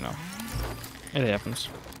life, you know. It happens.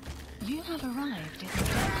 You have arrived at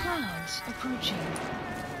the clouds approaching.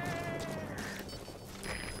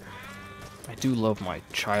 I do love my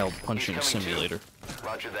child punching He's coming simulator. too.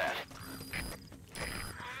 Roger that.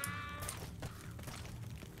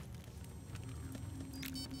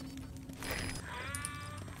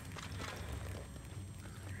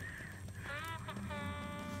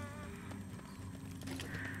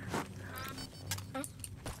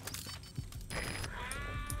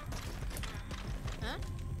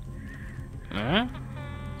 Huh?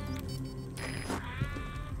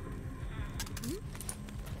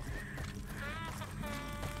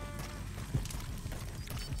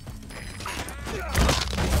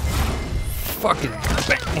 Fucking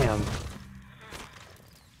bam!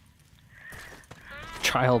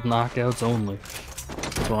 Child knockouts only.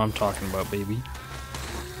 That's what I'm talking about, baby.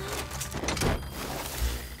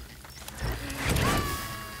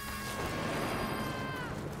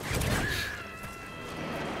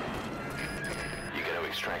 You gotta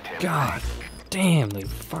extract him. God damn, they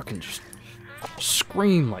fucking just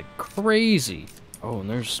scream like crazy. Oh, and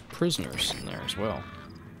there's prisoners in there as well.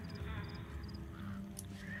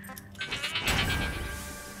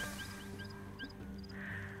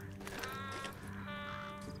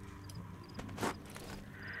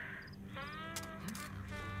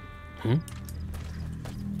 Hmm?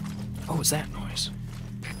 What was that noise?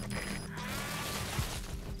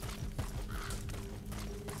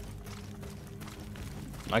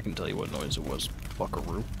 I can tell you what noise it was,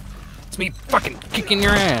 buckaroo. It's me fucking kicking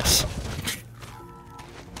your ass!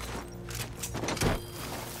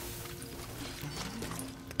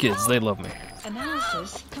 Kids, they love me.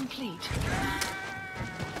 Analysis complete.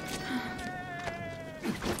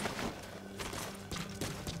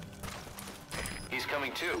 He's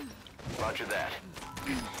coming too. Roger that.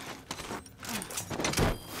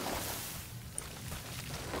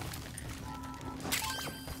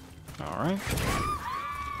 Alright.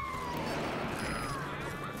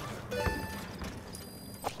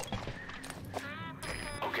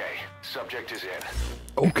 Okay, subject is in.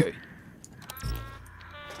 Okay.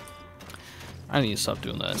 I need to stop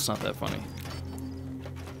doing that. It's not that funny.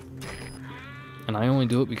 And I only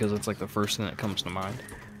do it because it's like the first thing that comes to mind.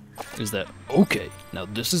 Is that, okay, now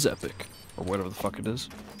this is epic. Or whatever the fuck it is.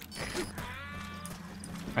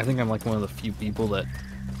 I think I'm like one of the few people that,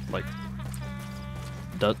 like,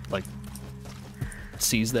 does, like,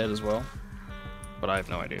 sees that as well. But I have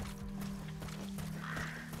no idea.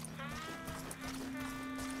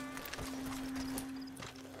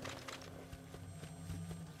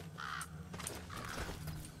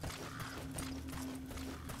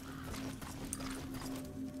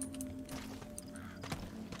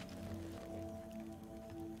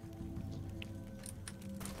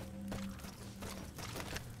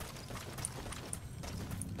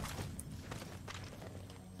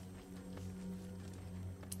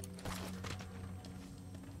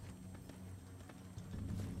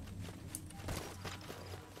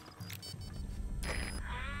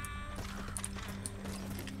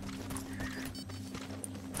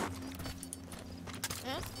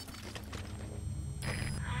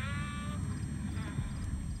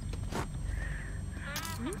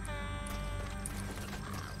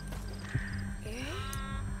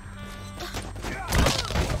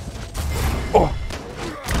 Oh!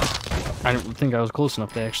 I didn't think I was close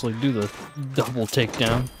enough to actually do the double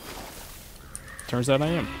takedown. Turns out I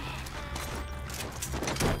am.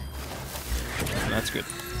 And that's good.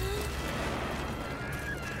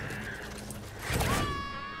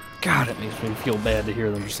 God, it makes me feel bad to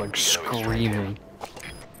hear them just like screaming.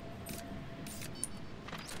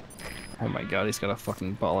 Oh my god, he's got a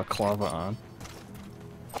fucking balaclava on.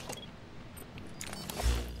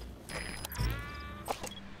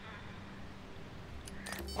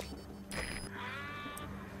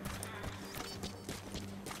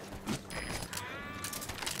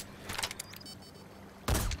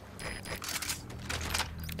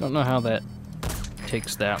 Don't know how that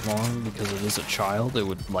takes that long because it is a child. It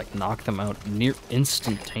would like knock them out near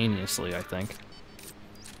instantaneously, I think.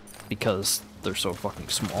 Because they're so fucking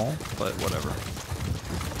small, but whatever.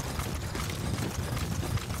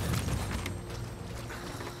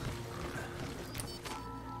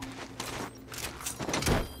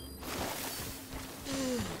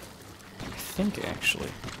 I think actually.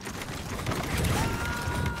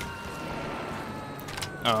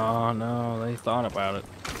 Oh no, they thought about it.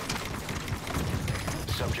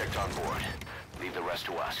 Subject on board. Leave the rest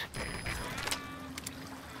to us.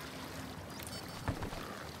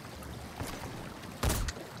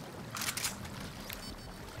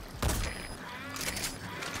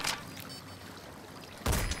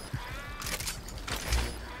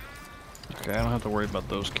 Okay, I don't have to worry about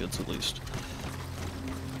those kids at least.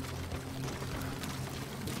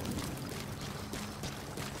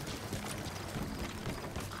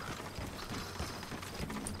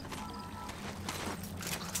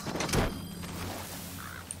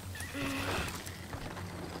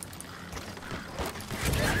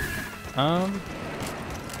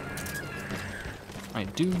 I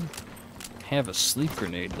do have a sleep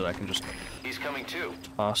grenade that I can just He's coming too.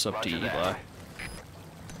 toss up to Roger that. Eli.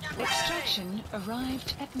 Extraction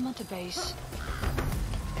arrived at Mother Base.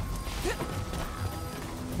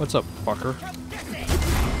 What's up, fucker?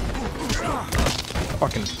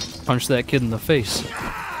 Fucking punch that kid in the face.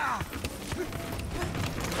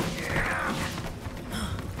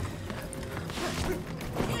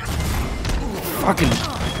 Fucking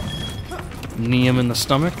knee him in the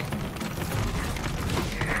stomach.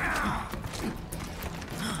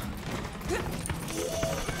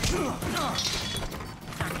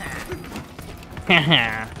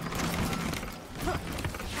 Haha.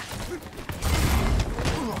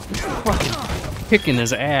 Fucking kicking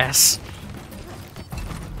his ass.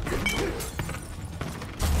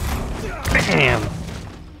 Bam!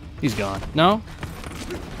 He's gone. No?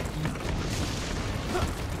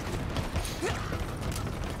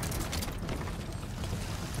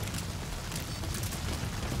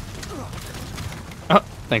 Oh,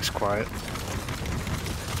 thanks, Quiet.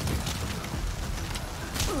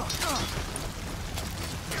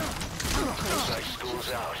 Looks like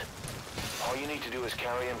school's out. All you need to do is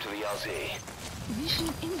carry him to the LZ. Mission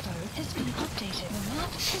info has been updated. The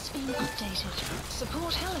map has been updated.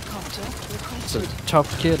 Support helicopter It's a requested.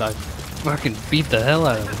 tough kid. I fucking beat the hell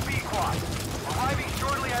out of him. Speedquad, arriving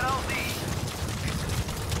shortly at LZ.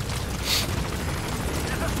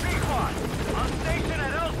 This is Speedquad, on station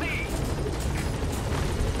at LZ.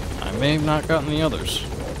 I may have not gotten the others,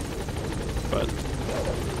 but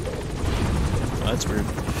that's weird.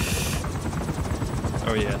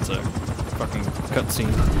 Oh yeah, it's a fucking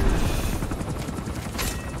cutscene.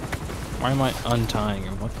 Why am I untying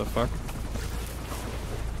him? What the fuck?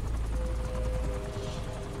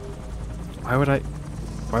 Why would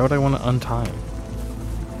I want to untie him?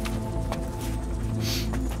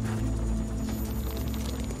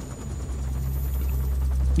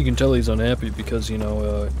 You can tell he's unhappy because, you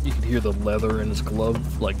know, you can hear the leather in his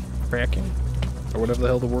glove, like, cracking. Or whatever the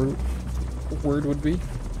hell the word would be.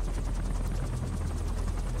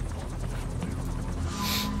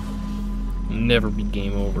 Never be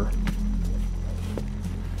game over.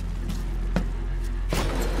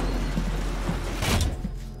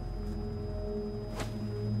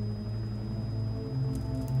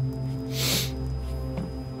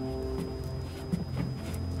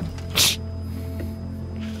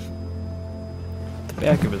 The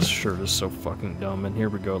back of his shirt is so fucking dumb, and here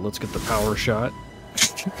we go, let's get the power shot.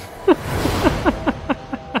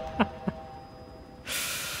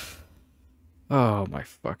 Oh my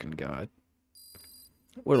fucking god.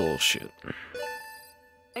 What a little shit.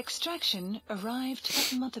 Extraction arrived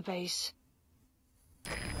at Mother Base.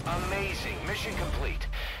 Amazing, mission complete.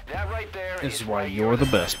 That right there This is why you're the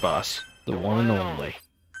best, boss. The one and only.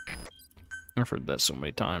 I've heard that so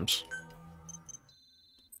many times.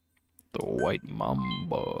 The white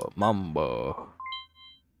mamba.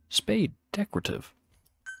 Spade, decorative.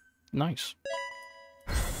 Nice.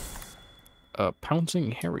 A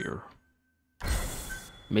pouncing harrier.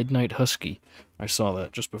 Midnight husky. I saw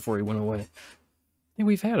that just before he went away. Yeah,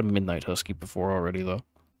 we've had a midnight husky before already, though.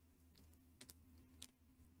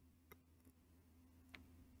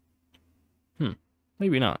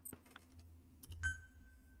 Maybe not.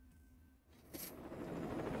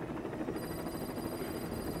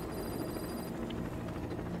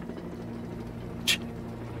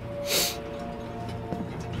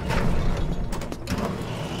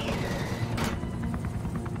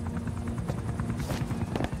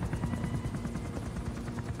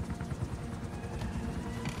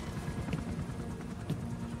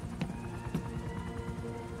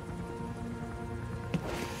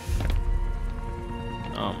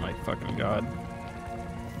 Oh my fucking god.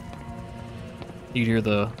 You'd hear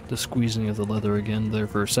the squeezing of the leather again there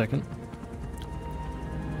for a second.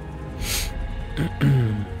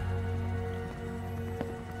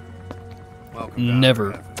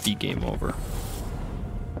 Never be game over.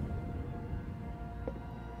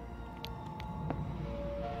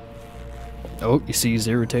 Oh, you see he's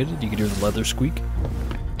irritated? You can hear the leather squeak.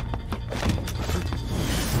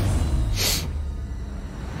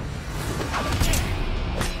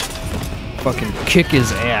 Fucking kick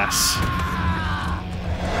his ass.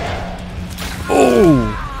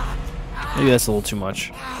 Oh! Maybe that's a little too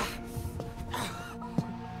much.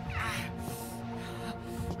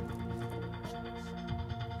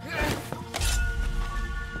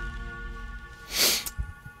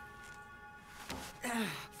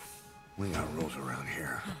 around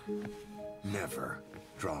here. Never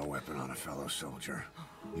draw a weapon on a fellow soldier.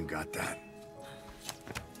 You got that?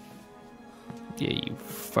 Yeah, you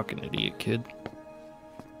fucking idiot, kid.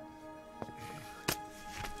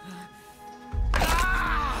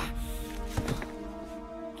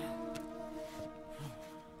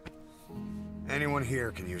 Anyone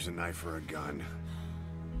here can use a knife or a gun.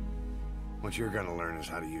 What you're gonna learn is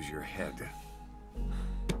how to use your head.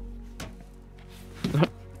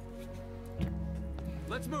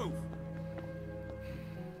 Let's move.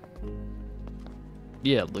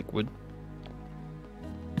 Yeah, Liquid.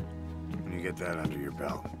 When you get that under your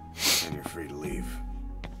belt, then you're free to leave.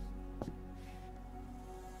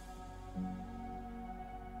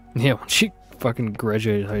 Yeah, when she fucking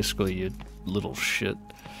graduated high school, you little shit.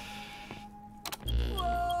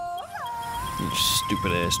 You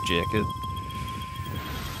stupid ass jacket.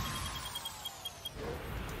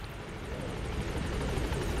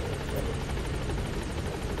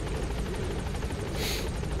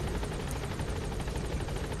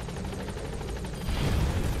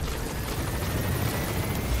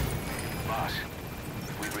 Boss,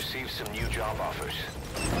 we've received some new job offers.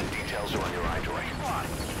 Details are on your iDroid.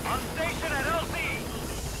 On station at LC.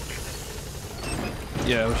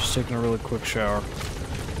 Yeah, I was just taking a really quick shower.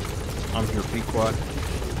 I'm here, be quiet.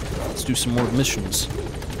 Let's do some more missions.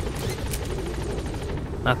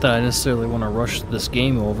 Not that I necessarily want to rush this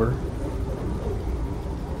game over,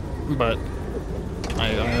 but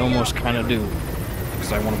I almost kind of do,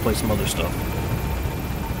 because I want to play some other stuff.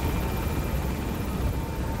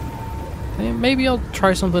 And maybe I'll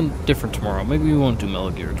try something different tomorrow. Maybe we won't do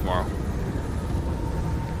Metal Gear tomorrow.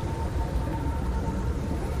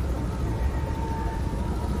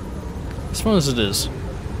 As fun as it is,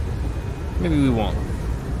 maybe we won't.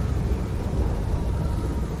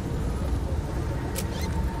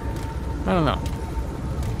 I don't know.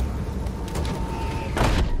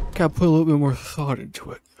 Gotta put a little bit more thought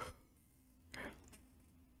into it.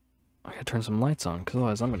 I gotta turn some lights on, because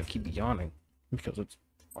otherwise I'm gonna keep yawning. Because it's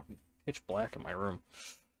fucking pitch black in my room.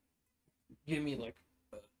 Give me like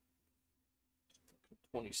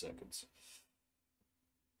 20 seconds.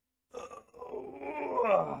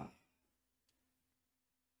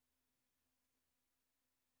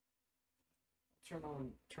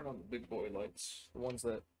 Turn on the big boy lights, the ones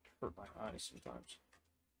that hurt my eyes sometimes.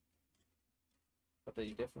 But they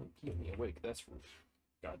definitely keep me awake, that's for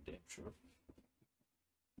goddamn sure.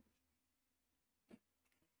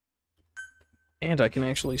 And I can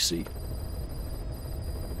actually see.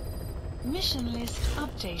 Mission list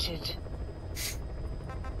updated.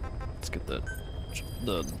 Let's get the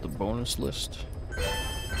bonus list.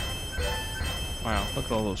 Wow, look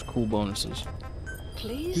at all those cool bonuses.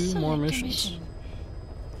 Please 2 more select a missions. mission.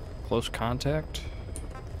 Close contact.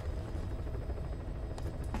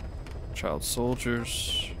 Child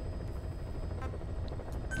soldiers.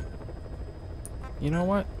 You know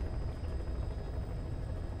what?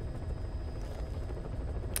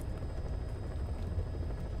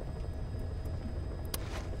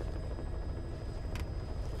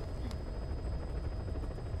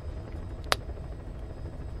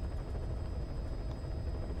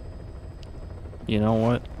 You know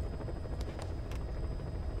what?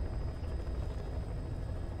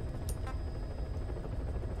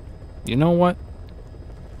 You know what?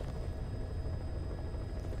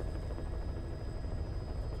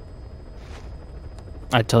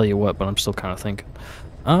 I tell you what, but I'm still kind of thinking.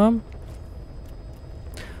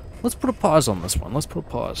 Let's put a pause on this one. Let's put a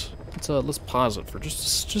pause. Let's pause it for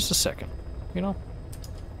just a second. You know?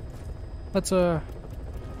 Let's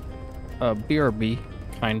BRB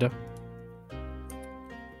kinda.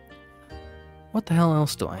 What the hell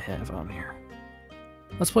else do I have on here?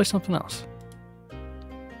 Let's play something else.